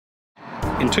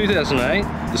In 2008,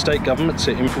 the state government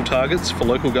set infill targets for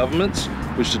local governments,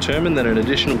 which determined that an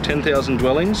additional 10,000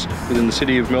 dwellings within the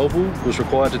city of Melville was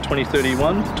required to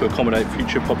 2031 to accommodate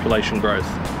future population growth.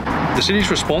 The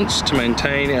city's response to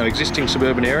maintain our existing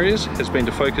suburban areas has been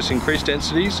to focus increased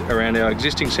densities around our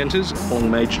existing centres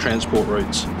along major transport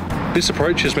routes. This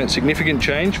approach has meant significant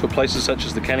change for places such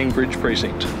as the Canning Bridge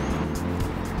precinct.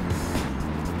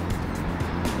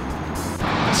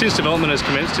 Since development has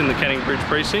commenced in the Canning Bridge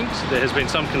precinct, there has been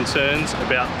some concerns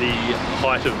about the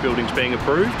height of buildings being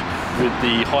approved, with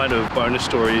the height of bonus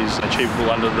stories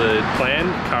achievable under the plan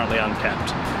currently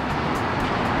uncapped.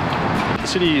 The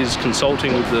city is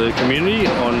consulting with the community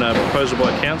on a proposal by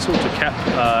council to cap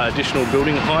additional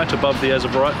building height above the as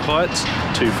of right heights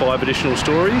to 5 additional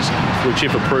stories, which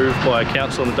if approved by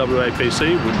council and the WAPC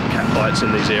would cap heights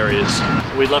in these areas.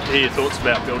 We'd love to hear your thoughts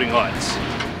about building heights.